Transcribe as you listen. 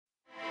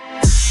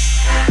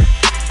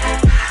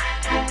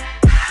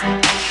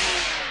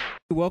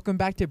Welcome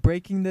back to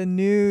Breaking the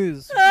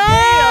News,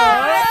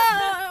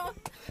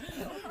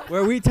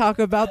 where we talk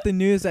about the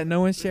news that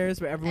no one shares,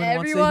 but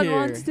everyone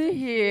wants to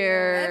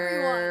hear.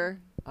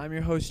 Everyone. I'm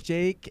your host,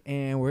 Jake,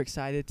 and we're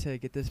excited to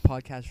get this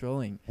podcast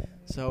rolling.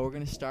 So we're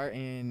going to start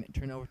and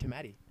turn it over to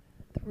Maddy.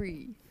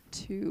 3,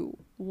 2,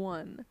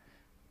 1.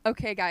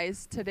 Okay,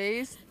 guys,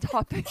 today's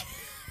topic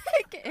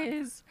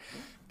is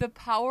the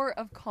power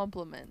of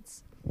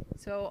compliments.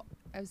 So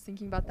I was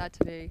thinking about that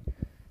today,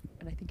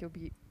 and I think it would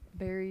be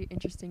very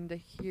interesting to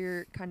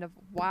hear kind of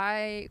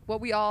what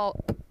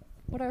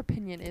our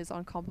opinion is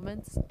on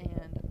compliments.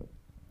 And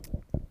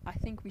I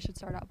think we should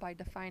start out by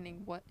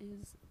defining what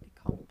is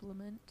a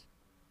compliment.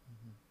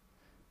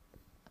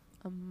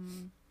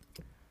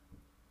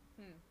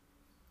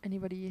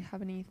 Anybody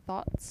have any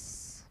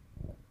thoughts?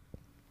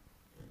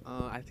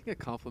 I think a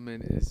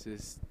compliment is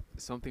just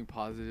something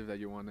positive that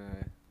you want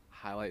to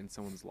highlight in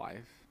someone's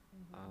life.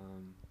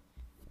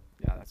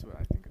 Yeah, that's what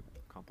I think of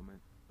a compliment.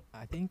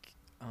 I think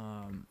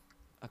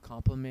a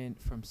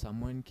compliment from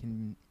someone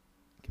can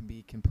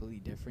be completely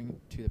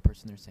different to the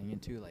person they're saying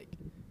it to. Like,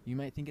 you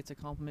might think it's a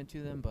compliment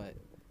to them, but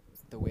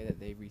the way that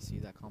they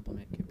receive that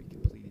compliment can be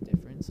completely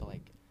different. So,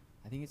 like,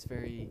 I think it's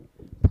very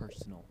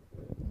personal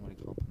on what a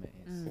compliment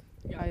is.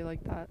 Yeah, I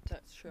like that.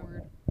 That's true.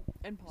 Word.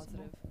 And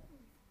positive.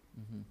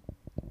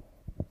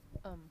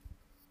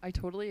 I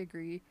totally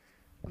agree.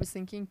 I was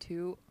thinking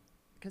too,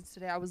 because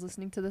today I was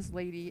listening to this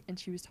lady and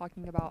she was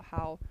talking about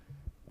how,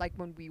 like,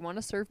 when we want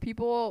to serve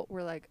people,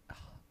 we're like,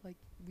 like,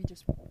 we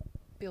just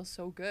feel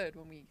so good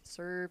when we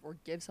serve or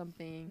give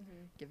something,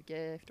 give a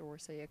gift or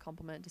say a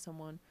compliment to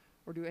someone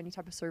or do any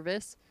type of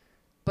service.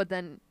 But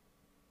then,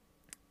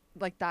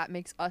 like, that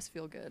makes us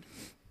feel good.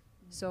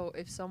 So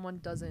if someone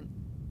doesn't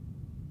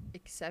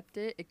accept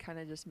it, it kind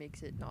of just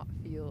makes it not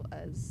feel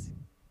as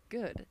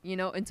good, you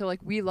know? And so, like,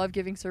 we love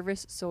giving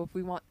service, so if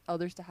we want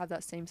others to have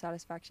that same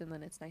satisfaction,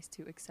 then it's nice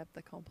to accept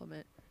the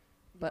compliment.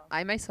 But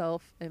I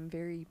myself am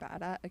very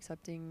bad at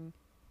accepting.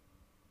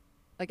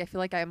 Like, I feel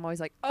like I'm always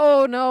like,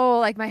 oh no,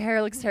 like, my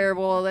hair looks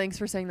terrible, thanks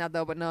for saying that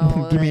though, but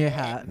no. Give me a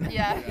hat.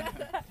 Yeah.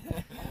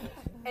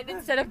 And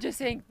instead of just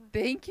saying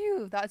thank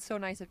you, that's so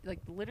nice.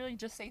 Like, literally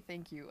just say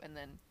thank you, and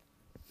then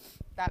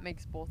that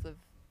makes both of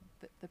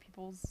the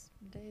people's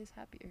days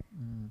happier.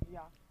 Yeah.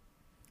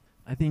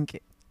 I think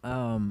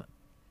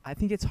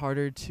it's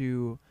harder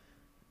to,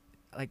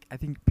 like, I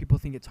think people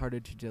think it's harder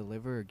to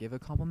deliver or give a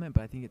compliment,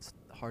 but I think it's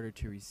harder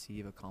to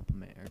receive a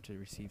compliment or to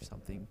receive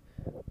something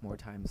more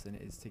times than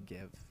it is to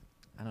give.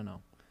 I don't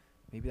know.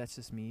 Maybe that's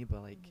just me,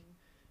 but, like,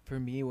 for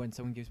me, when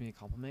someone gives me a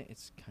compliment,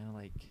 it's kind of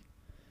like,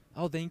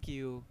 oh, thank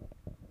you.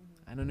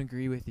 I don't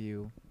agree with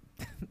you.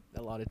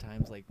 A lot of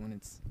times, like, when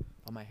it's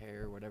on my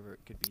hair or whatever it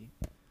could be.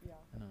 Yeah.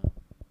 I don't know.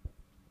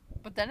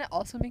 But then it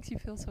also makes you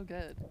feel so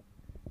good.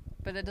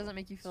 But it doesn't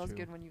make you feel as true.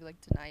 good when you,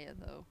 like, deny it,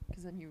 though.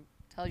 Because then you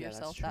tell Yeah, that's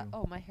yourself that,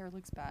 true. oh, my hair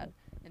looks bad.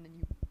 And then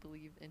you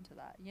believe into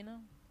that, you know?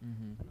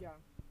 Yeah.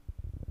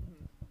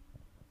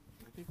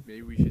 I think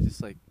maybe we should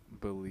just, like,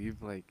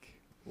 believe,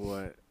 like,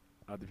 what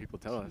other people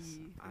tell us.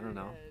 I don't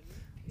know.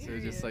 So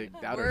just, like,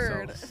 doubt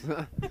Word.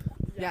 ourselves.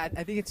 Yeah,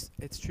 I think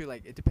it's true.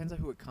 Like, it depends on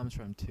who it comes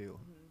from, too.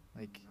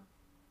 Like,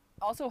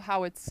 Also,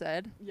 how it's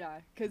said. Yeah,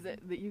 because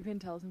you can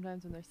tell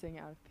sometimes when they're saying it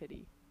out of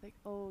pity. Like,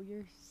 oh,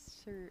 your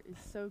shirt is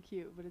so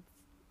cute, but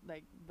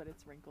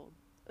it's wrinkled.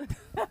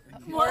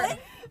 What?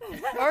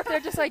 Or if they're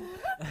just like,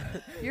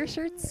 your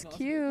shirt's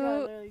cute.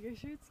 Yeah, they're like, your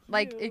shirt's cute.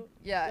 Like, it,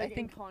 yeah, Like, I in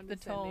think the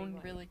condescending, tone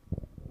like- really.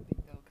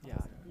 yeah,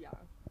 Yeah.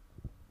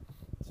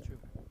 it's true.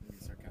 Maybe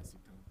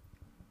sarcastic tone.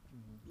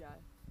 Yeah.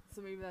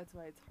 So maybe that's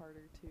why it's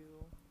harder to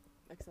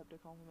accept a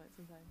compliment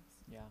sometimes.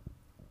 Yeah.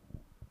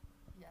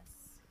 Yes.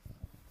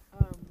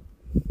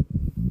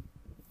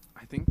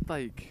 I think,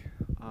 like,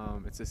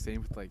 it's the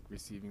same with, like,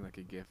 receiving, like,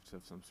 a gift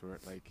of some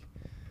sort. Like,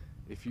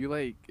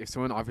 if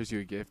someone offers you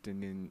a gift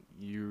and then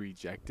you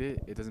reject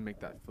it, it doesn't make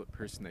that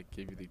person that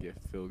gave you the gift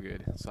feel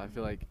good. So I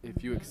feel like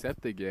if you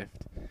accept the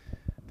gift,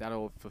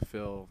 that'll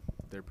fulfill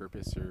their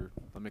purpose or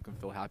that'll make them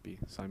feel happy.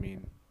 So, I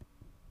mean,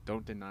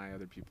 don't deny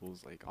other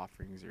people's, like,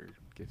 offerings or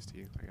gifts to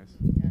you, I guess.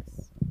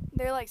 Yes.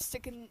 They're like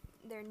sticking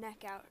their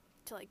neck out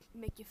to like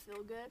make you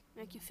feel good,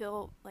 make you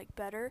feel like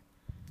better.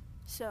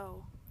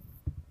 So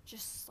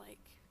just like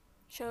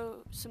show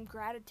some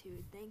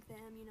gratitude, thank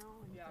them, you know,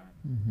 and, Yeah.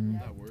 Mm-hmm.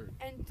 That word.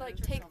 and like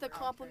Just take the something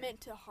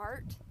compliment to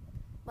heart.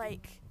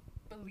 Like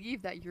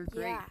Believe that you're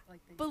great. Yeah.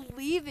 Like they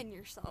believe in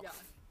yourself.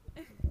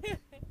 Yeah.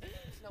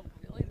 No,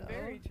 really though.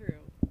 Very true.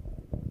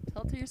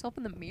 Tell it to yourself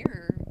in the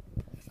mirror.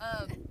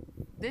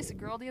 This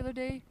girl the other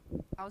day,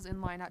 I was in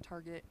line at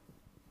Target,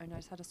 and I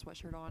just had a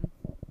sweatshirt on,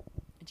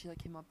 and she, like,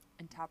 came up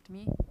and tapped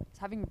me. I was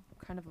having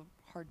kind of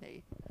a hard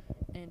day,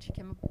 and she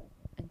came up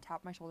and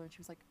tapped my shoulder, and she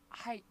was like,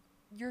 "Hi,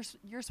 your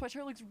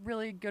sweatshirt looks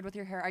really good with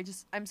your hair.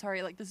 I'm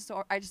sorry, like, this is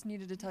so, I just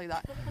needed to tell you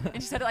that."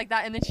 And she said it like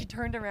that, and then she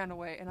turned and ran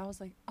away, and I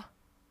was like, oh,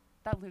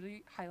 that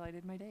literally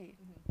highlighted my day.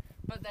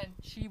 But then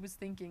she was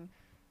thinking,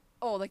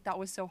 oh, like, that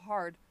was so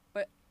hard.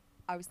 But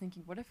I was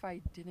thinking, what if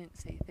I didn't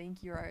say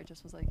thank you, or I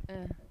just was like,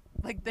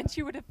 like then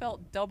she would have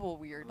felt double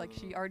weird. Like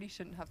she already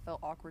shouldn't have felt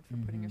awkward for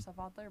putting Mhm. herself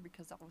out there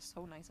because that was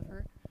so nice of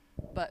her.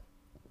 But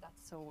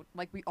that's so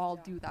like we all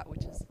Yeah. do that,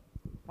 which is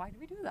why do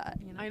we do that?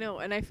 You know. I know,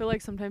 and I feel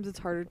like sometimes it's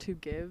harder to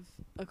give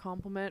a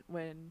compliment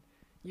when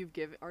you've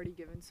already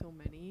given so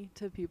many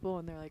to people,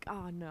 and they're like,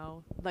 "Ah,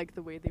 no," like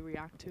the way they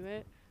react to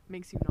it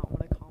makes you not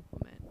want to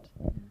compliment.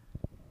 Brings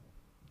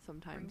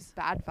Sometimes,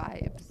 bad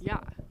vibes.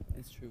 yeah,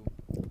 It's true.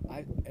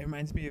 It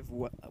reminds me of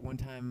one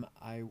time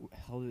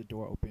held the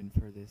door open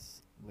for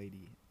this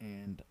lady,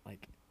 and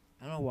like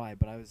I don't know why,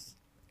 but I was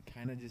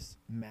kind of just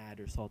mad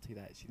or salty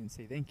that she didn't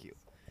say thank you.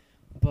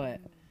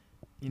 But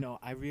you know,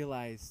 I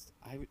realized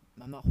I'm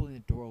not holding the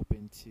door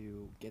open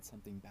to get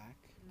something back.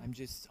 I'm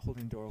just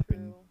holding the door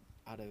open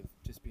out of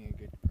just being a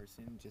good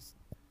person, just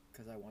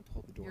because I want to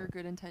hold the door. Your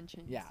good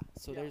intentions. Yeah.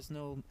 So Yeah. there's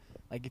no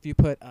like if you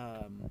put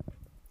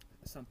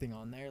something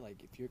on there,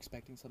 like if you're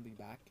expecting something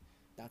back,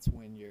 that's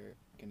when you're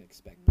gonna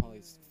expect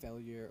probably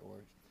failure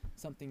or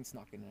something's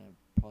not gonna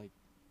probably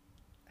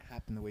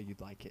happen the way you'd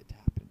like it to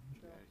happen.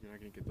 Yeah, you're not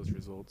gonna get those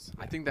results.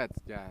 I Yeah. think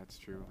that's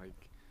true.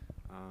 Like,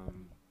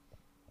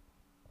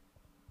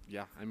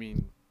 yeah, I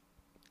mean,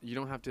 you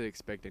don't have to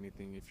expect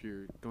anything. If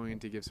you're going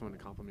to give someone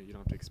a compliment, you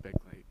don't have to expect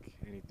like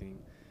anything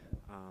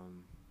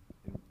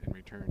in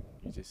return.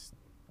 You just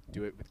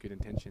do it with good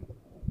intention.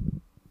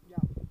 yeah,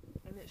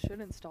 and it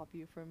shouldn't stop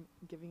you from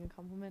giving a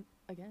compliment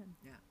again.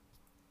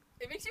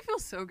 It makes you feel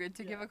so good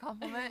to give Yeah. a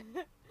compliment.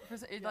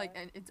 It like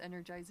Yeah. and it's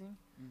energizing.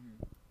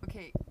 Mm-hmm.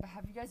 Okay, but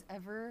have you guys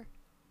ever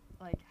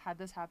like had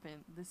this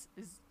happen? This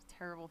is a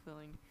terrible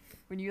feeling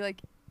when you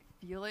like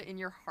feel it in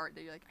your heart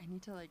that you're like, I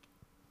need to like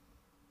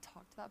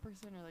talk to that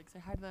person or like say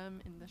hi to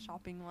them in the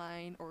shopping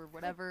line or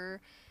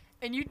whatever,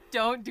 and you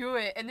don't do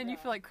it, and then you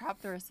Yeah. feel like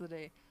crap the rest of the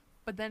day.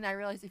 But then I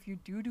realized if you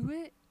do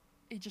it,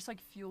 it just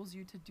like fuels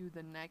you to do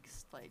the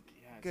next like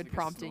Yeah, it's good like a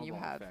prompting you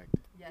snowball have. effect.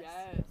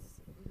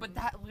 But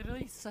that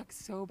literally sucks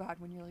so bad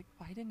when you're like,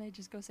 why didn't I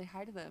just go say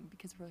hi to them?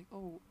 Because we're like,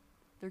 oh,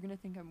 they're gonna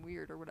think I'm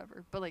weird or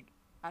whatever. But like,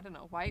 I don't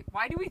know. Why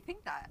do we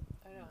think that?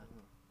 I know.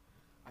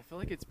 I feel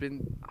like it's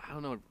been, I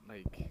don't know,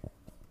 like,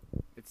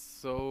 it's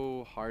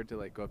so hard to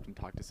like go up and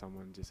talk to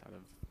someone just out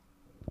of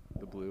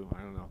the blue.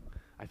 I don't know.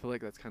 I feel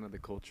like that's kind of the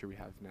culture we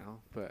have now.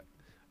 But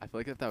I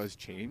feel like if that was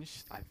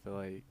changed, I feel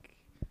like,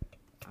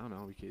 I don't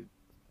know, we could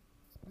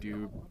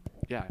do,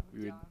 yeah,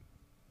 we would.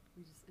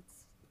 We just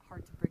it's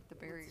hard to break the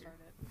barrier.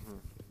 Mhm.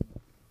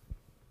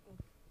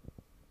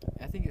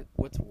 I think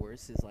what's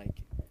worse is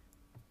like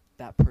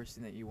that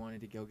person that you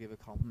wanted to go give a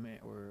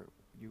compliment or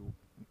you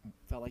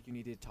felt like you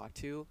needed to talk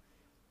to,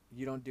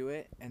 you don't do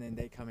it, and then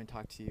they come and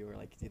talk to you, or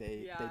like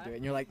they Yeah. do it,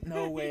 and you're like,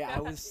 no way, I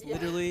was Yeah.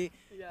 literally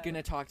Yeah.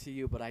 gonna talk to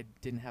you, but I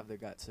didn't have the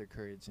guts or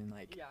courage, and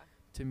like Yeah.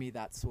 to me,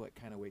 that's what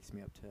kind of wakes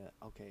me up to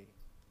okay,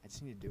 I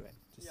just need to do it,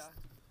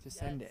 just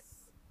send it.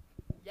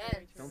 Yes.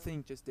 Don't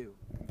think, just do.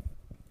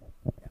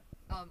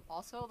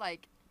 Also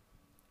like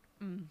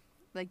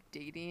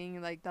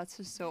dating, like that's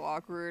just so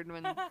awkward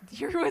when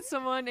you're with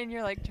someone and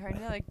you're like trying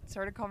to like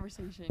start a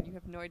conversation. You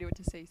have no idea what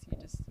to say, so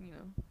you just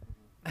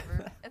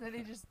whatever. And then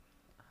they just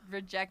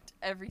reject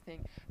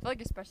everything. I feel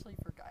like especially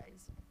for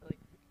guys, I feel like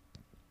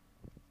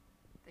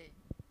they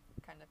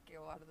kind of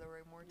go out of their way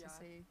more Yeah. to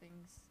say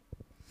things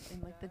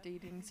in like the Yeah.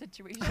 dating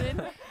situation,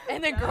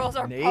 and then Yeah. girls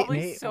are Nate, probably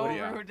Nate, so what do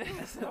you-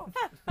 rude. So-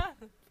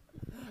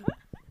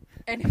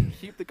 and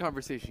Keep the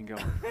conversation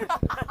going.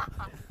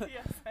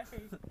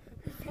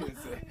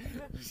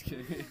 Just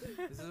kidding.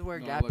 This is where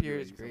No, I gap love year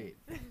you, is Lisa. great.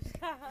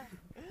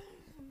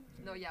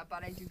 no, yeah,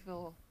 but I do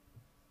feel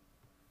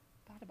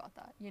bad about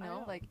that, you I know,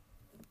 know. like,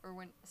 or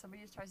when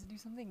somebody just tries to do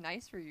something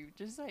nice for you,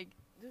 just like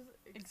Just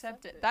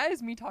accept it. That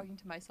is me talking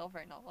to myself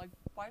right now. Like,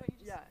 why don't you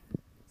just Yeah.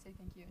 say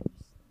thank you and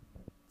just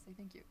say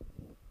thank you?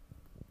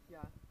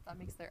 Yeah. That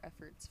makes their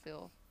efforts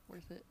feel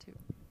worth it too.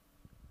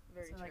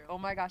 Very So true. like, oh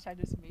my gosh, I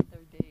just made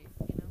their day,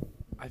 you know?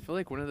 I feel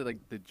like one of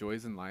the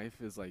joys in life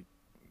is like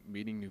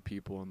meeting new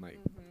people and like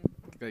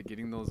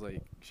getting those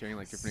like sharing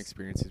like different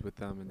experiences with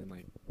them, and then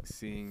like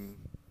seeing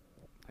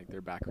like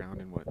their background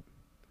and what,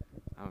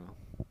 I don't know,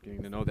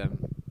 getting to know them.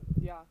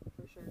 Yeah,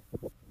 for sure.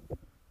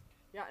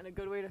 Yeah, and a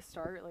good way to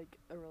start like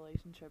a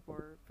relationship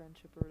or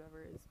friendship or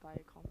whatever is by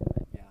a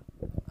compliment. Yeah,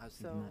 I was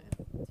thinking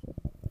So- that.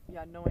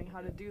 Yeah, knowing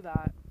how to do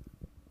that.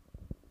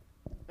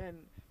 And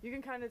you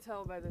can kind of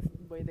tell by the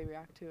way they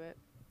react to it.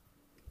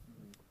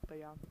 But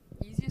yeah.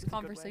 Easiest It's a good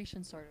way.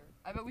 conversation starter.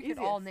 I bet we could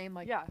all Easiest. name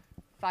like yeah.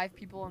 5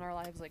 people in our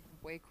lives like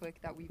way quick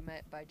that we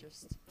met by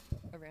just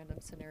a random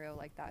scenario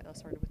like that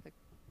started with a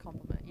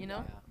compliment, you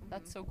know? Yeah.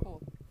 That's so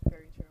cool.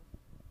 Very true.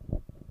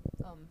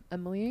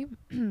 Emily,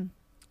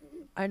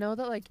 I know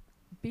that like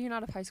being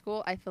out of high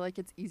school, I feel like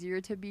it's easier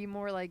to be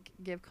more like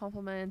give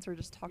compliments or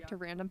just talk Yeah. to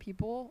random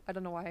people. I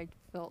don't know why I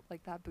felt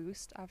like that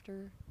boost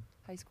after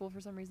high school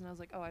for some reason. I was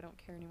like, oh, I don't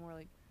care anymore.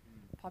 Like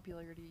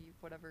popularity,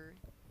 whatever.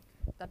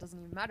 That doesn't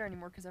even matter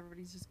anymore because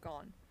everybody's just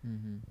gone.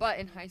 Mm-hmm. But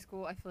in high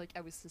school, I feel like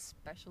I was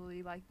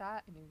especially like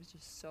that, and it was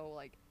just so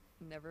like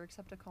never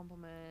accept a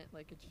compliment.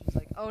 Like it's just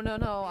like, oh no,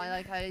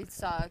 I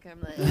suck.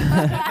 I'm like,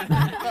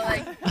 but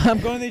like I'm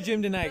going to the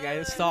gym tonight,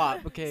 guys.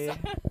 Stop, okay?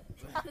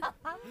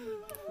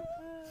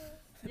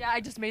 Yeah, I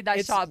just made that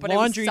It's shot, but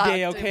laundry it was day, sucked.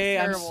 It was okay?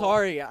 I'm terrible.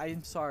 sorry.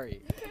 I'm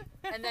sorry.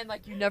 And then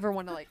like you never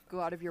want to like go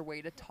out of your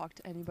way to talk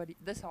to anybody.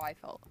 This is how I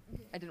felt.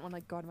 I didn't want to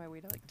like go out of my way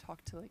to like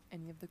talk to like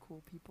any of the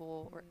cool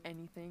people or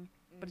anything.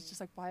 But it's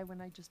just like, why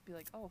wouldn't I just be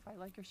like, oh, if I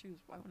like your shoes,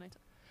 why wouldn't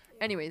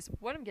I? Anyways,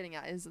 what I'm getting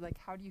at is like,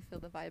 how do you feel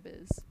the vibe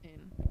is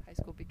in high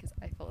school? Because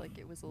I felt like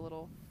it was a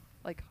little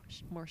like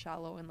more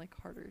shallow and like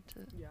harder to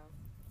Yeah.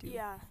 do.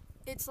 Yeah,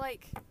 it's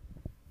like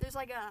there's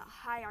like a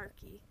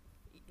hierarchy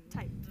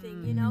type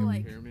thing, Mhm. you know, Mhm.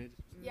 like Pyramid.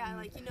 yeah,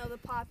 like you know the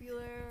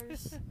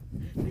populars.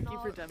 Thank you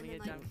for dumbing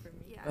it down for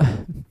me. Yeah.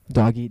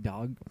 Dog eat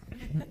dog.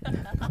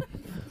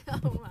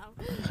 Oh wow.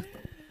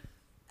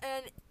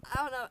 And I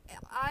don't know.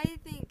 I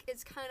think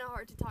it's kind of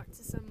hard to talk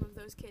to some of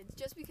those kids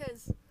just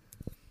because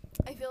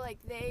I feel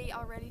like they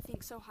already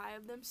think so high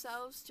of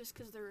themselves just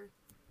because they're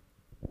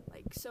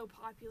like so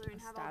popular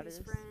and A have all these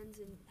status. friends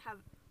and have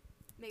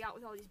make out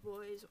with all these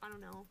boys. I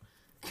don't know.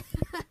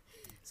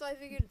 So I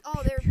figured,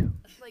 oh, they're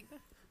like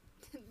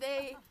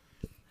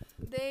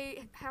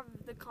they have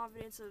the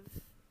confidence of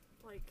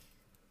like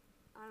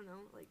I don't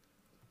know, like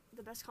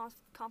the best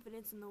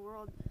confidence in the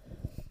world.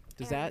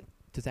 Does And-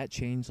 that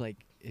change,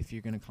 like, if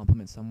you're gonna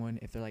compliment someone,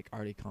 if they're like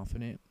already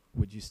confident,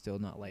 would you still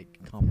not like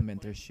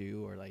compliment their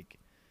shoe or like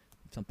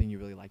something you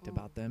really liked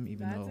about them,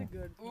 even That's though a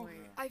good Ooh. point.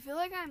 I feel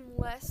like I'm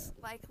less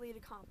likely to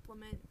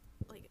compliment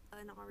like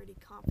an already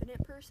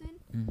confident person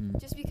Mhm.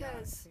 just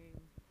because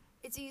Same.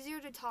 it's easier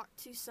to talk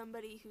to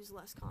somebody who's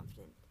less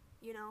confident,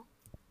 you know?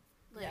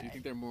 Do Like, you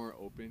think they're more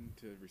open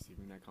to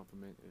receiving that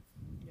compliment if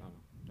Yeah.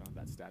 they're on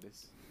that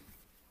status?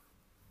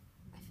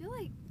 I feel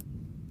like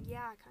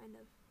yeah, kind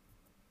of.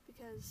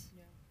 Because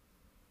Yeah.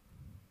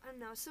 I don't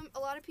know, a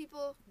lot of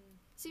people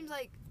seems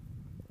like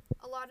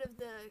a lot of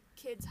the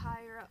kids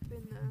higher up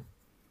in the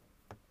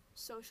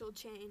social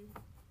chain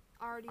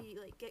already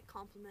like get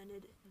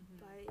complimented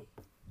by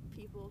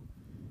people,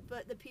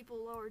 but the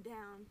people lower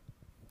down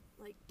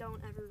like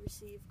don't ever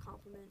receive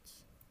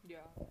compliments, Yeah.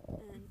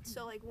 and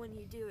so like when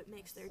you do, it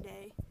makes their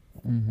day,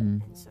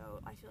 Mhm. and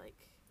so I feel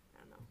like I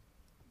don't know.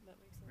 That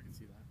makes I sense. can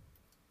see that.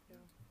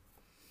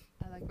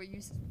 I like what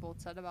you both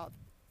said about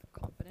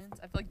confidence.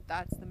 I feel like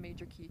that's the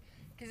major key.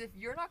 Because if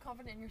you're not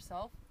confident in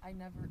yourself,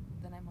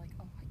 then I'm like,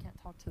 oh, I can't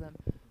talk to them.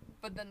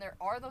 But then there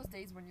are those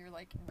days when you're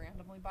like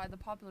randomly by the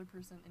popular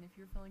person, and if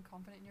you're feeling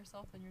confident in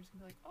yourself, then you're just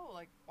gonna be like, oh,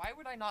 like why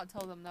would I not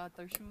tell them that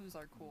their shoes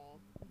are cool?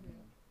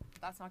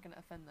 That's not gonna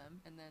offend them.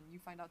 And then you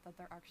find out that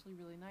they're actually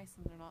really nice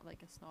and they're not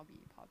like a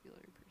snobby popular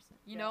person.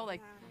 You know,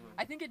 like Yeah.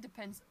 I think it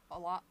depends a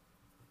lot.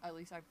 At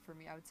least for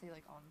me, I would say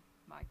like on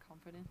my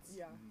confidence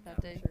Yeah. that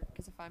for day. sure.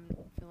 Because if I'm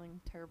feeling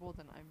terrible,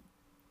 then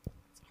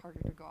it's harder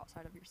to go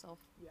outside of yourself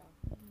Yeah.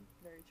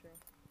 Very true.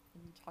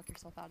 and you talk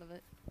yourself out of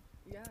it.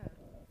 Yeah.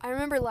 I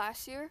remember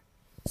last year,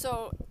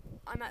 so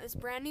I'm at this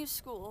brand new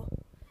school,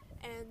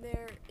 and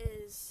there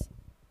is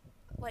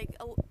like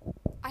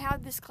I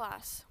had this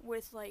class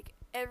with like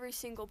every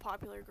single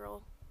popular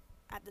girl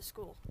at the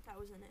school that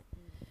was in it,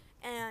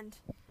 and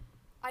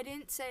I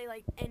didn't say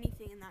like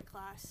anything in that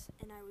class,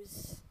 and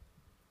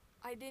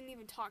I didn't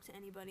even talk to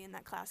anybody in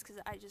that class because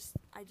I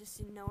just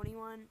didn't know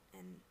anyone,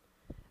 and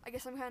I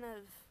guess I'm kind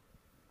of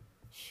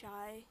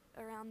shy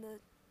around the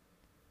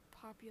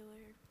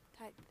popular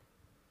type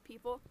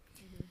people.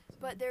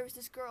 But there was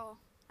this girl,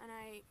 and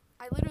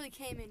I literally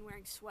came in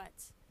wearing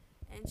sweats,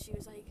 and she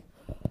was like,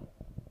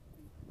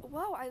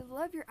 "Whoa, I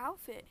love your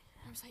outfit."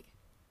 And I was like,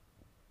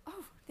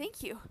 "Oh,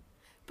 thank you."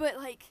 But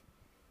like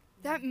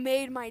that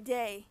made my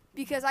day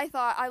because I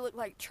thought I looked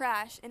like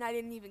trash and I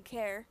didn't even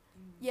care.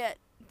 Yet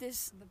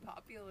this The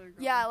popular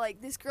girl. yeah,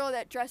 like this girl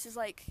that dresses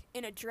like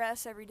in a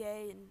dress every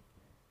day and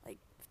like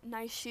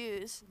nice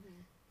shoes,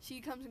 she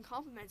comes and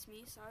compliments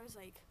me, so I was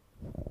like,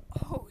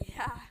 "Oh,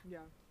 yeah." Yeah.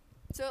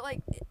 So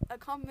like a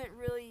compliment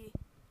really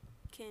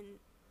can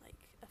like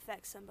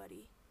affect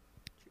somebody.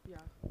 Yeah.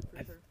 For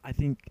I, sure. I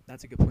think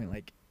that's a good point.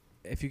 Like,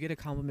 if you get a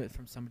compliment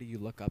from somebody you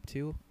look up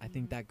to, I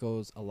think that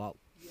goes a lot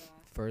Yeah.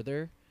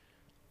 further.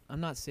 I'm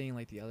not saying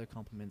like the other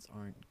compliments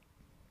aren't,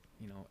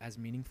 as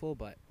meaningful,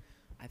 but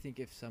I think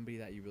if somebody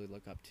that you really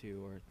look up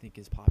to or think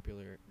is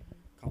popular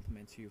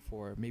compliments you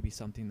for maybe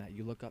something that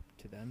you look up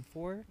to them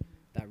for,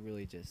 that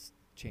really just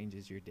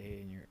changes your day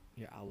and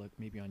your outlook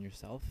maybe on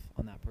yourself,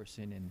 on that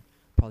person, and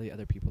probably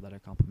other people that are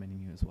complimenting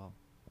you as well.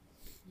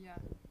 Yeah.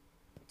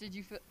 Did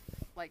you feel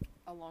like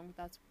along with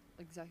that's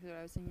exactly what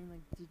I was thinking?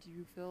 Like, did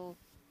you feel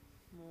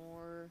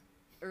more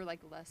or like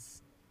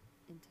less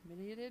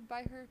intimidated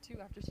by her too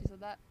after she said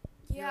that?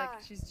 You're Yeah.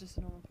 like she's just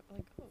a normal.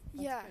 Like, oh,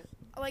 that's Yeah.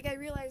 good. Like I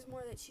realized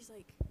more that she's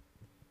like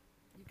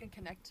You can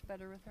connect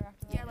better with her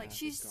after that. yeah, like Yeah,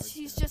 she's regards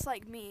she's to- just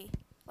like me.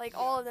 Like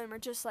all of them are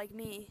just like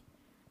me.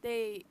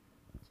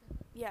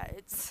 Yeah,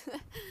 it's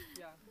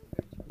Yeah.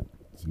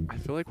 I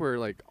feel like we're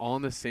like all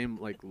on the same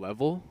like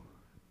level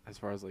as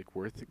far as like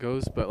worth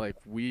goes, but like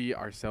we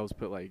ourselves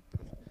put like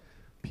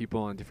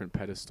people on different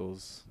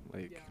pedestals,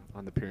 like Yeah.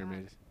 on the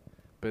pyramid.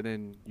 But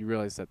then you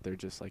realize that they're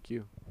just like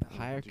you. The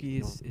hierarchy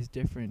you know. is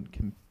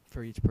different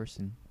for each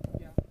person.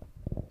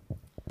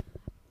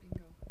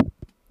 Bingo.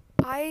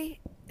 I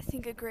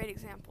think a great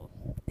example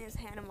is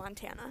Hannah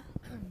Montana.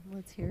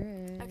 Let's hear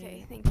it.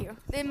 Okay, thank you.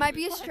 It might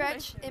be a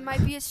stretch. It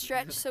might be a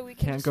stretch, so we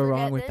can Can't just go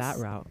wrong forget with this. that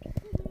route.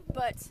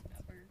 But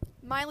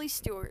Miley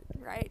Stewart,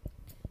 right?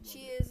 She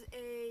is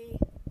a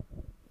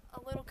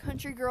little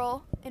country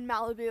girl in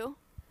Malibu.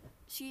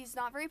 She's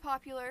not very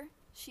popular.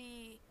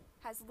 She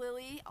has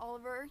Lily,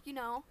 Oliver, you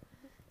know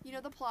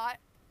the plot.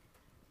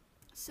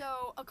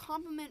 So a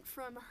compliment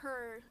from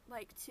her,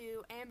 like,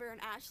 to Amber and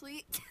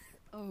Ashley,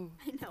 Oh.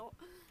 I know,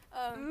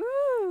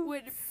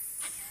 would,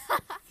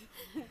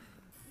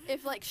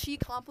 if, like, she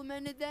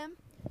complimented them,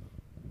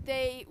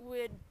 they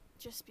would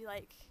just be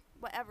like,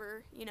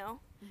 whatever,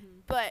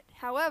 But,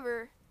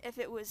 however, if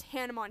it was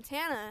Hannah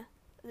Montana,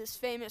 this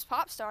famous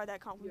pop star that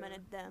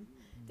complimented them,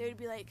 they would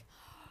be like,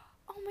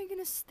 oh my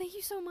goodness, thank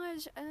you so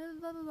much,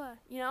 blah, blah, blah,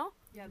 Yeah,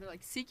 they're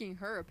like seeking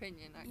her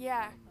opinion. Actually.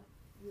 Yeah.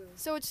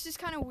 So it's just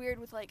kind of weird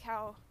with, like,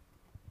 how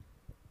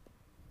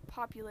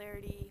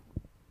popularity,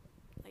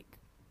 like,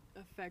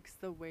 Affects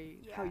the way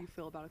how Yeah. you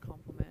feel about a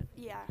compliment.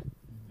 yeah.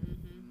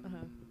 Mm-hmm.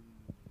 Uh-huh.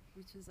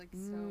 Which is like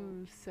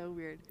So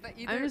weird. But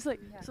I'm just like,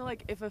 so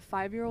like, if a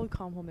 5-year-old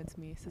compliments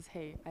me, says,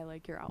 "Hey, I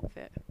like your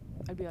outfit,"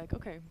 I'd be like,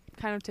 okay,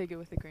 kind of take it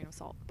with a grain of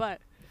salt. But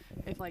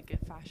if like a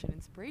fashion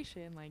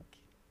inspiration, like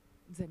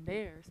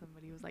Zendaya or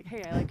somebody was like,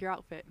 "Hey, I like your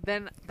outfit,"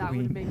 then that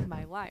Queen. would make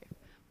my life.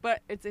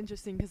 But it's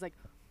interesting because like,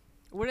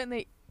 wouldn't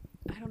they?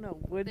 I don't know.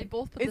 Would they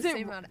both put is the it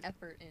same r- amount of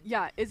effort in.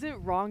 Yeah, is it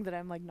wrong that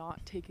I'm like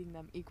not taking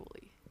them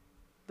equally,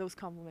 those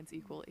compliments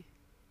equally?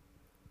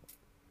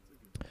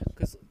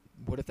 Because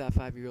what if that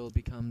 5-year-old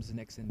becomes the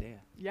next Zendaya?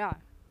 Yeah,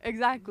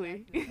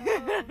 exactly.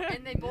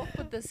 And they both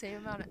put the same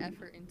amount of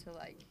effort into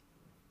like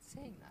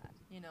saying that,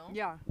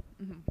 Yeah.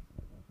 Mm-hmm.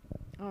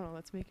 I don't know.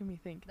 That's making me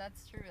think.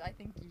 That's true. I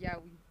think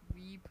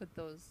we put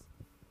those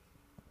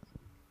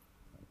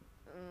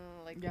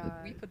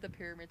Yeah. we put the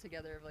pyramid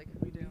together of like who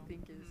We we do.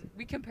 think is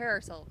we compare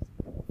ourselves.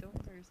 Don't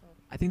compare yourself.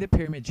 I think the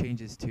pyramid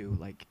changes too.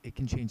 Like, it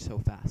can change so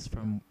fast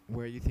from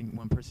where you think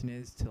one person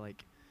is to,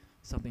 like,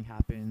 something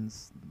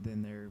happens,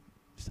 then they're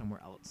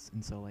somewhere else.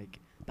 And so, like,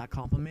 that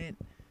compliment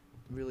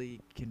really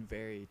can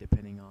vary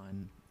depending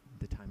on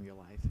the time of your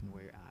life and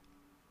where you're at.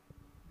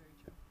 Very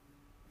true.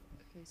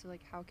 Okay, so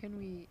like how can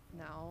we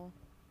now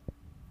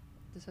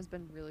this has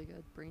been really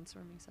good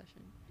brainstorming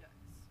session. Yes.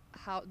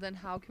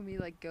 How can we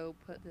like go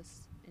put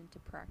this into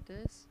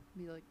practice?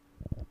 Be like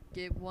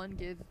give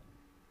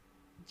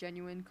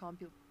genuine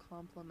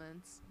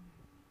compliments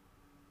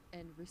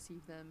and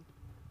receive them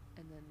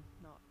and then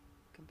not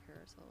compare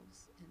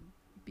ourselves and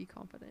be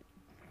confident.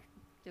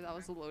 Yeah, that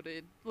was a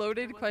loaded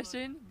was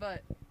question,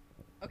 but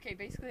okay,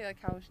 basically like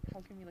how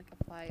can we like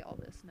apply all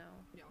this now?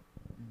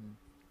 Mm-hmm.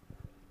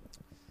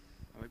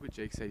 I like what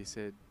Jake said. He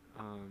said,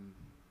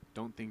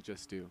 don't think,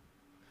 just do.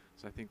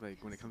 So I think,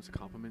 like, when it comes to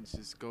compliments,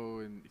 just go,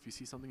 and if you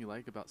see something you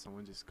like about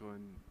someone, just go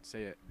and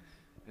say it.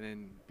 And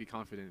then be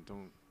confident.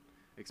 Don't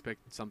expect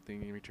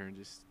something in return.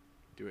 Just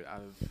do it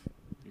out of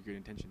your good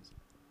intentions.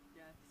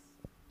 Yes.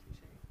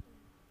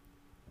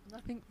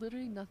 Touche.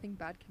 Literally nothing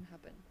bad can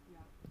happen.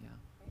 Yeah.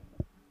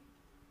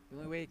 The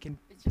only way it can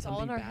It's just all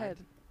in something our bad- head.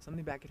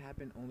 Something bad could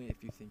happen only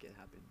if you think it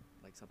happened.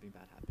 Like, something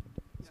bad happened.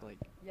 So, like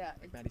Yeah.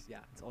 Maddie's,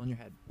 it's all in your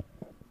head.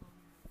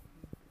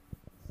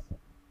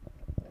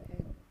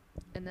 Okay.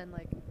 And then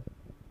like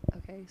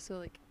okay, so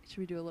like should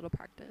we do a little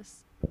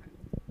practice?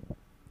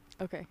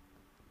 Okay.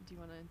 Do you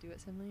want to do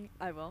it, Sammy?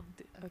 I will.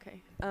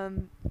 Okay.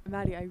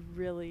 Maddie, I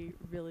really,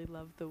 really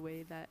love the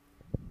way that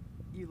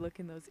you look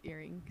in those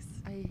earrings.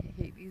 I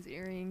hate these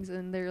earrings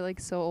and they're like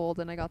so old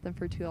and I got them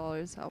for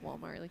 $2 at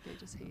Walmart. Like I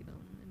just hate them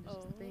and just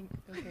Oh. think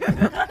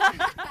okay.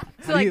 How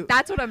So do like you-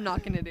 that's what I'm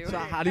not going to do. So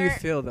how do you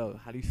feel, though?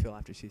 How do you feel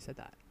after she said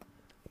that?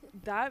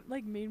 That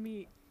like made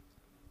me.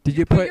 Did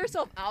you put put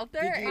yourself out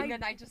there Did you- and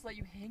then I just let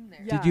you hang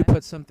there. Yeah. Did you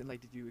put something, like,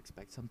 did you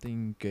expect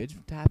something good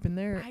to happen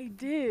there? I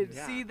did.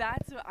 Yeah. See,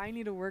 that's what I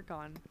need to work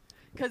on.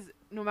 Because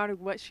no matter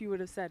what she would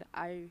have said,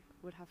 I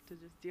would have to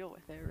just deal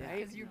with it, Yeah. right?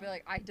 Because you'd be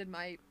like, I did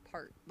my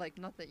part. Like,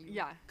 not that you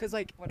Yeah. Because,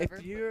 like, Whatever.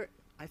 if you're,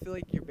 I feel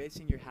like you're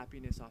basing your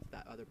happiness off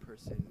that other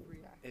person.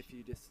 react. If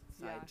you just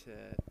decide Yeah.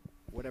 to,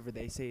 whatever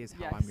they say is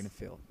how I'm Yes. gonna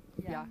feel.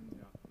 Yeah.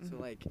 So, Mhm.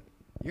 like,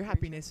 your Very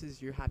happiness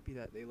is you're happy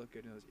that they look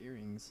good in those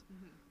earrings.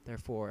 Mhm.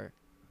 Therefore,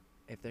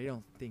 if they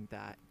don't think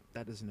that,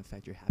 that doesn't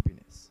affect your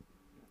happiness.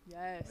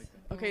 Yes. Like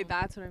Okay, Boom.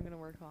 that's what I'm gonna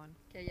work on.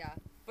 Okay, yeah.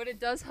 But it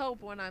does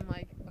help when I'm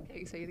like,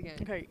 okay, say it again.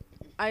 Okay,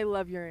 I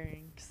love your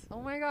earrings.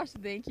 Oh my gosh,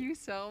 thank you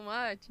so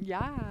much.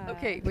 Yeah.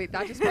 Okay, wait,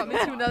 that just brought me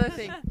to another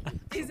thing.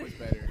 So much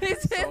better.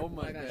 is it- So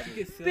much better.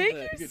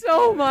 Thank you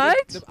so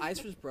much. The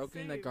ice was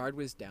broken. The Same. guard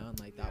was down.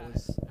 Like, that Yeah.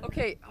 was.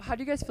 Okay, how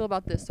do you guys feel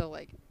about this? So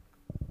like,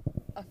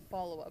 a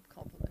follow-up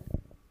compliment.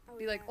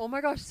 Be like, oh my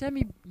gosh,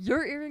 Sammy,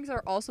 your earrings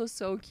are also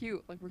so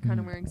cute. Like we're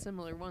kind of Mhm. wearing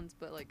similar ones,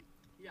 but like,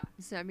 Yeah.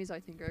 Sammy's I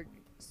think are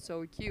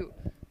so cute.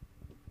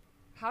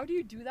 How do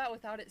you do that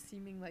without it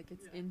seeming like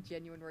it's Yeah.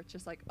 ingenuine? Where it's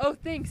just like, oh,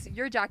 thanks,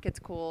 your jacket's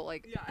cool.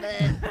 Like, Yeah.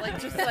 bleh, like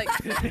just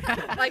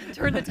like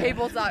turn the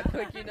tables that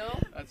quick, you know?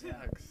 That's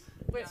facts.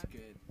 Wait, That's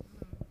good.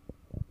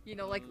 you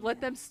know, like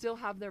let them still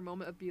have their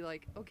moment of be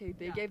like, okay,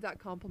 they Yeah. gave that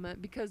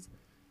compliment because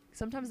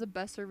sometimes the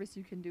best service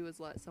you can do is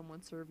let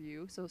someone serve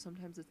you. So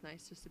sometimes it's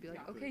nice just to be like,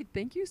 Yeah. okay,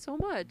 thank you so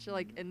much.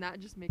 Like, and that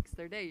just makes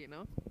their day, you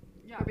know?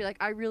 Yeah. Or be like,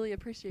 I really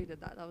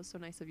appreciated that. That was so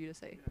nice of you to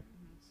say.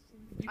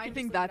 You I can think just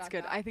leave it that's at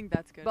good. that. I think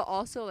that's good. But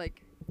also,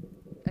 like,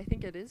 I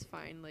think it is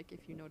fine, like,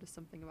 if you notice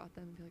something about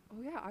them and be like, oh,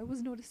 yeah, I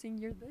was noticing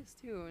you're this,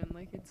 too. And,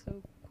 like, it's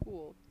so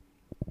cool.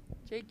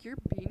 Jake, your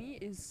beanie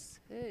is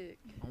sick.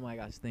 Oh my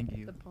gosh, thank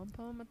you. The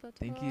pom-pom at the top.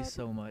 Thank you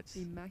so much.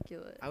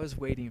 Immaculate. I was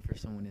waiting for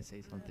someone to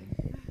say something.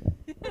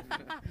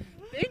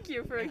 Thank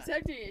you for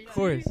accepting it. Of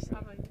course.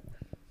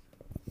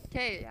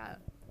 Okay, yeah.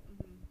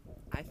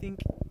 I think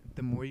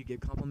the more you give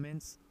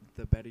compliments,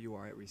 the better you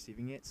are at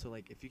receiving it. So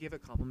like if you give a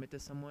compliment to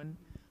someone,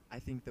 I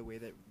think the way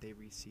that they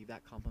receive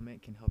that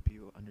compliment can help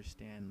you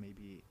understand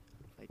maybe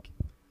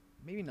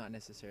not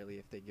necessarily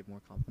if they give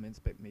more compliments,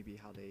 but maybe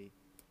how they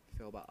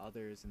feel about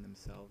others and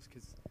themselves.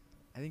 Because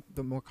I think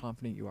the more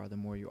confident you are, the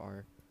more you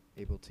are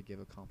able to give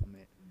a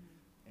compliment,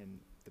 and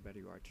the better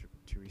you are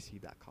to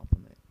receive that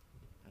compliment.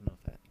 I don't know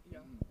if that. Yeah.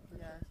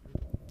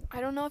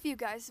 I don't know if you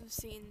guys have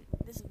seen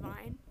this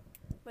Vine,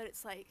 but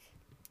it's like,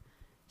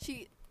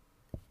 she's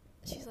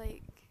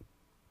like,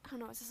 I don't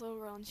know, it's this little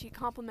girl, and she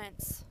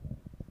compliments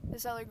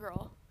this other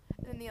girl,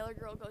 and then the other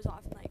girl goes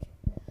off and like,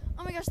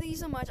 oh my gosh, thank you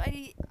so much.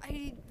 I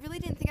really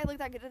didn't think I looked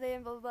that good today,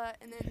 and blah, blah, blah.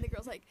 And then the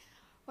girl's like,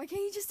 why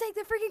can't you just take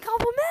the freaking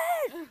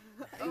compliment?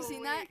 Have you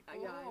seen that?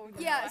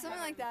 Yeah, something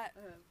like that.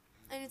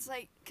 And it's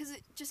like, because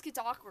it just gets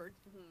awkward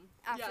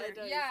after.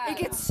 Yeah. It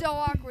gets so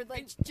awkward,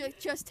 like,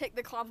 just take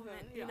the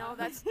compliment, you know?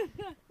 That's,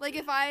 like,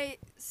 if I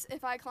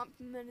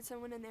complimented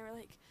someone and they were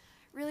like,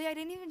 really, I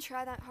didn't even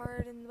try that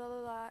hard, and blah,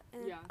 blah, blah,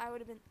 and Yeah.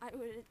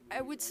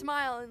 I would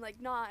smile and, like,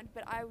 nod,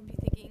 but I would be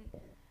thinking,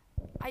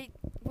 I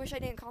wish I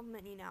didn't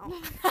compliment you now.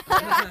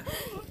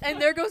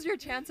 And there goes your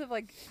chance of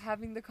like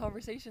having the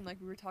conversation, like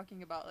we were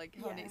talking about, like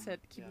how Yeah. Nate said,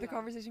 keep Yeah. the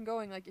conversation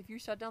going. Like if you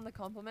shut down the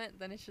compliment,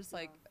 then it's just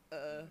like,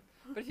 But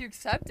if you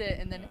accept it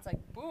and then it's like,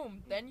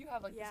 boom, then you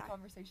have like this Yeah.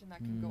 conversation that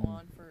can go Mm.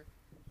 on for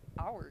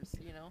hours,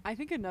 you know? I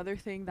think another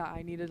thing that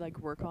I need to like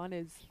work on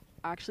is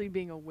actually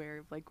being aware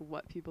of like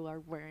what people are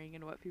wearing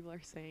and what people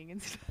are saying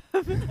and stuff.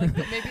 Like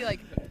maybe like,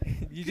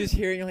 You just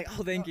hear it, and you're like,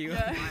 oh, thank you.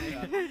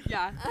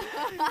 Yeah.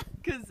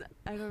 Because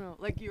I don't know,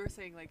 like you were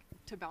saying, like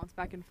to bounce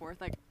back and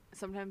forth. Like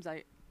sometimes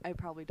I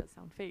probably does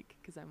sound fake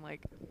because I'm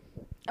like,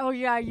 oh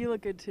yeah, you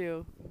look good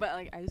too, but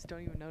like I just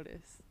don't even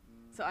notice.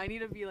 So I need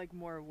to be like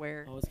more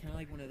aware. Oh, it's kind of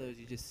like one of those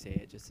you just say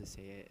it just to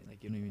say it.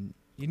 Like you didn't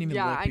even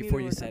Yeah, look I need to before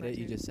you work on said that it.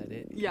 You too. just said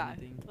it. Yeah. Kind of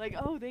thing. Like,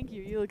 oh, thank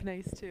you. You look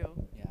nice too.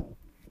 Yeah.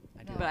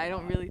 I do But that I a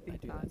don't lot. really think I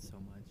do that. that so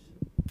much.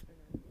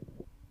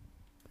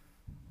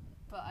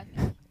 but I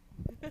think,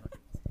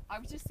 I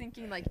was just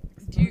thinking like,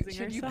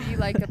 should you ourselves. be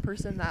like a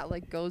person that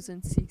like goes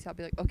and seeks out,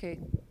 be like, okay,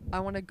 I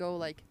want to go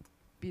like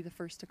be the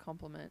first to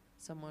compliment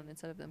someone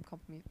instead of them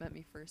compliment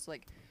me first.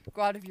 Like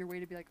go out of your way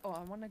to be like, oh,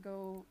 I want to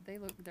go, they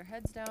look with their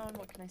heads down,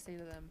 what can I say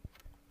to them?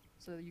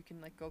 So that you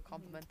can like go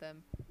compliment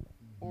them.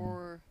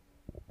 Or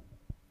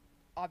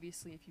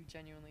obviously if you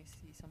genuinely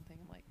see something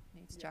like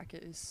Nate's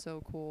jacket is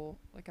so cool,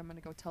 like I'm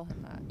gonna go tell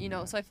him that, you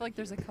know. So I feel like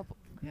there's a couple,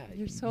 Yeah.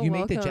 You're so You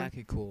make the welcome.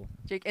 jacket cool.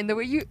 Jake, and the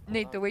way you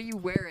Nate, the way you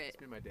wear it, It's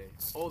been my day.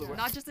 Oh, the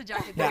not just the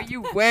jacket, the Yeah. way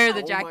you wear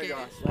the Oh jacket. my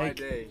gosh, my Like,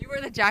 day. You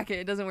wear the jacket,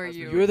 it doesn't wear That's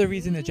you. been You're the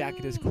reason the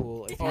jacket is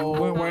cool. If you Oh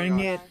weren't my wearing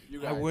gosh, it, you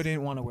I guys.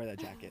 wouldn't want to wear that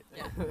jacket.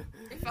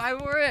 If I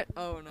wore it,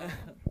 oh no.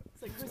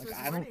 It's like Christmas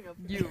I don't- morning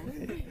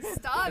You.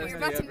 Stop, Best you're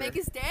about day to ever. make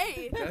his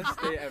day.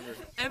 Best day ever.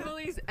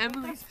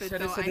 Emily's fit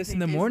Should though, have said I this in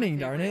think the is morning, my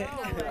darn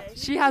favorite. it. No way.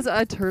 She has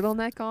a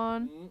turtleneck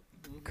on,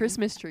 Mhm.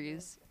 Christmas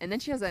trees, and then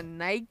she has a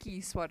Nike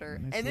sweater,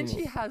 Nice and then she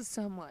little- has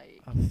some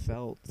like A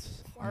felt,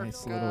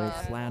 nice little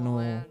parka, flannel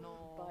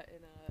Button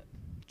up.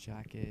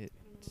 jacket.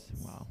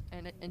 Wow.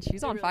 and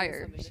she's It on really is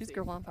fire. something to She's see.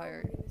 girl on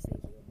fire. Oh, my goodness,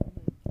 thank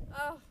you.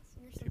 Oh,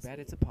 you're so Too bad sweet.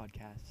 it's a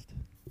podcast.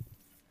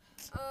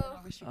 Oh,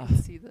 I wish you Ugh.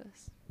 could see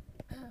this.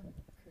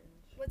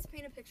 let's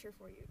paint a picture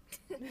for you.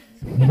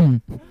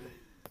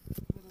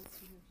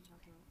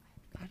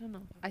 I don't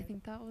know. I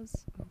think that was.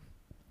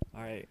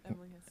 All right.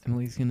 Emily has to-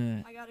 Emily's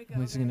gonna I gotta go.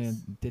 Emily's gonna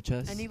guys. ditch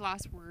us. Any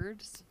last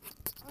words?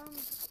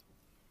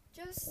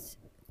 Just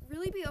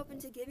really be open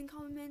to giving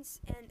compliments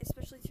and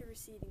especially to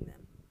receiving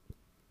them.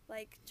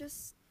 Like,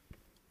 just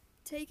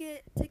take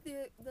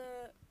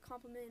the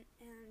compliment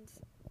and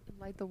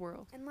Light the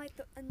world.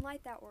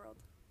 light that world.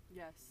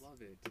 Yes.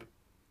 Love it.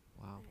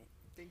 Wow.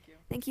 Thank you.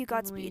 Thank you,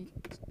 Godspeed.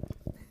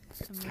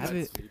 Emily, Have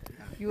it. Godspeed.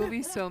 you will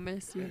be so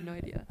missed. You have no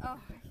idea. Oh,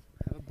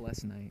 Have a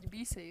blessed night.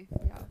 Be safe.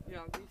 Yeah.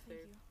 Yeah, be thank safe.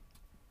 you.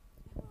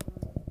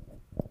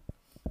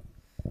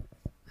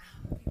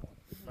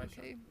 Bye,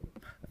 Okay.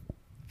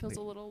 Feels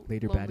a little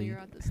later, lonelier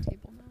baddie. at this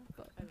table now,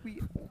 but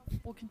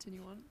we'll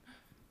continue on.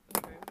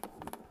 Okay.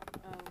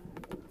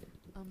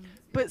 Um,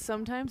 But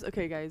sometimes,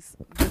 okay, guys,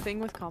 the thing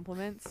with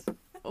compliments.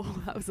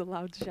 Oh, that was a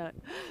loud shut.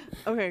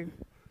 Okay.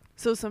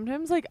 So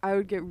sometimes, like, I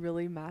would get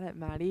really mad at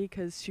Maddie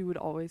because she would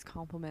always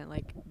compliment,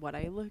 like, what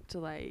I looked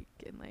like.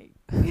 And, like,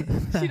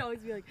 she'd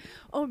always be like,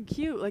 oh, I'm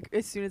cute. Like,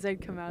 as soon as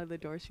I'd come out of the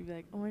door, she'd be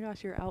like, oh, my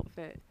gosh, your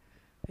outfit.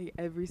 Like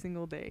every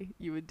single day,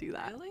 you would do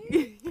that.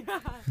 Really? Yeah.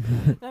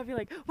 I'd be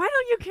like, why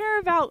don't you care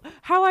about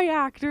how I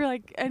act or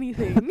like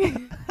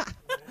anything?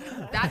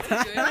 That's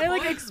a good I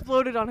like point.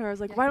 exploded on her. I was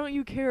like, Yeah. why don't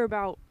you care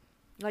about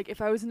like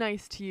if I was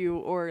nice to you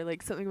or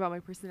like something about my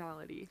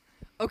personality?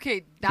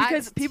 Okay, Because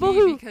that's people tea,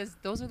 who- because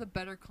those are the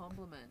better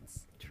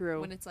compliments.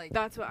 True. When it's like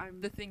That's what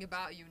I'm. the thing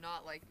about you,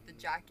 not like the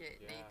jacket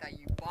Yeah. that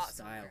you bought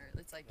Style. somewhere.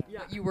 It's like Yeah.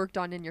 what you worked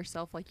on in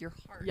yourself, like your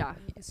heart. Yeah.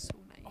 is so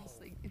nice.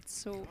 Like it's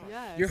so.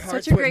 Yeah. Your Such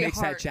heart's a what great makes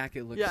heart. that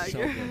jacket look Yeah, so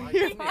your- good. My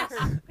your goodness.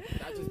 heart.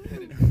 That just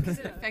pitted. Because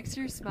it affects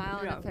your smile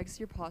and Yeah. it affects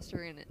your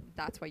posture, and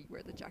that's why you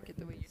wear the jacket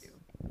the way you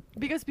do.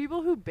 Because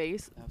people who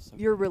base That was so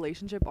your good.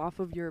 relationship off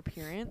of your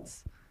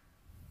appearance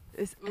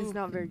is Ooh.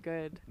 not very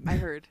good. I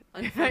heard.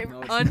 No, it's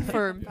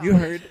Unfirm. You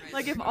heard?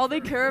 Like if all they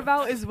care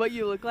about is what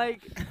you look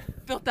like,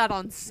 built that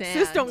on sand.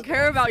 sis don't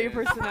care about your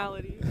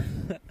personality.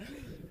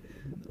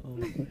 Oh.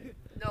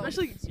 No.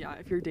 Especially yeah,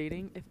 if you're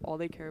dating, if all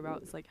they care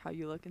about is like how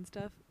you look and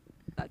stuff,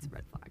 that's a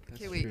red flag.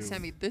 That's Okay, wait, true.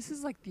 Sammy. This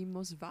is like the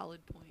most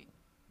valid point.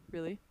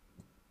 Really?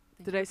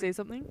 Thank Did you I for- say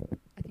something?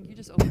 I think you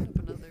just opened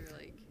up another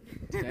like.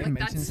 Did I like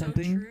mention that's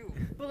something? so true.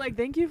 But like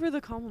thank you for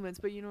the compliments,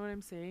 but you know what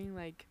I'm saying?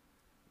 Like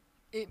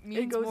It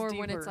means goes more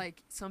when deeper. it's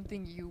like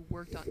something you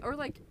worked on, or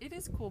like it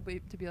is cool,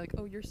 babe, to be like,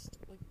 oh, you're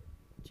like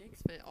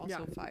Jake's fit also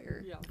Yeah.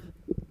 fire, yeah.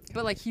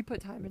 but like he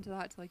put time into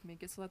that to like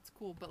make it, so that's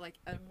cool. But like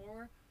a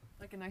more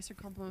like a nicer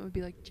compliment would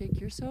be like, Jake,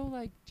 you're so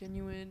like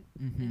genuine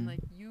Mm-hmm. and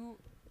like you.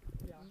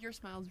 Yeah. Your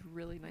smile's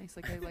really nice.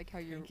 Like I like how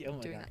you're Thank you. Oh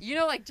my doing God. that. You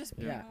know, like just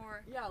be Yeah.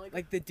 more. Yeah,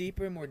 Like the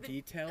deeper, more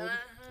detailed.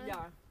 yeah.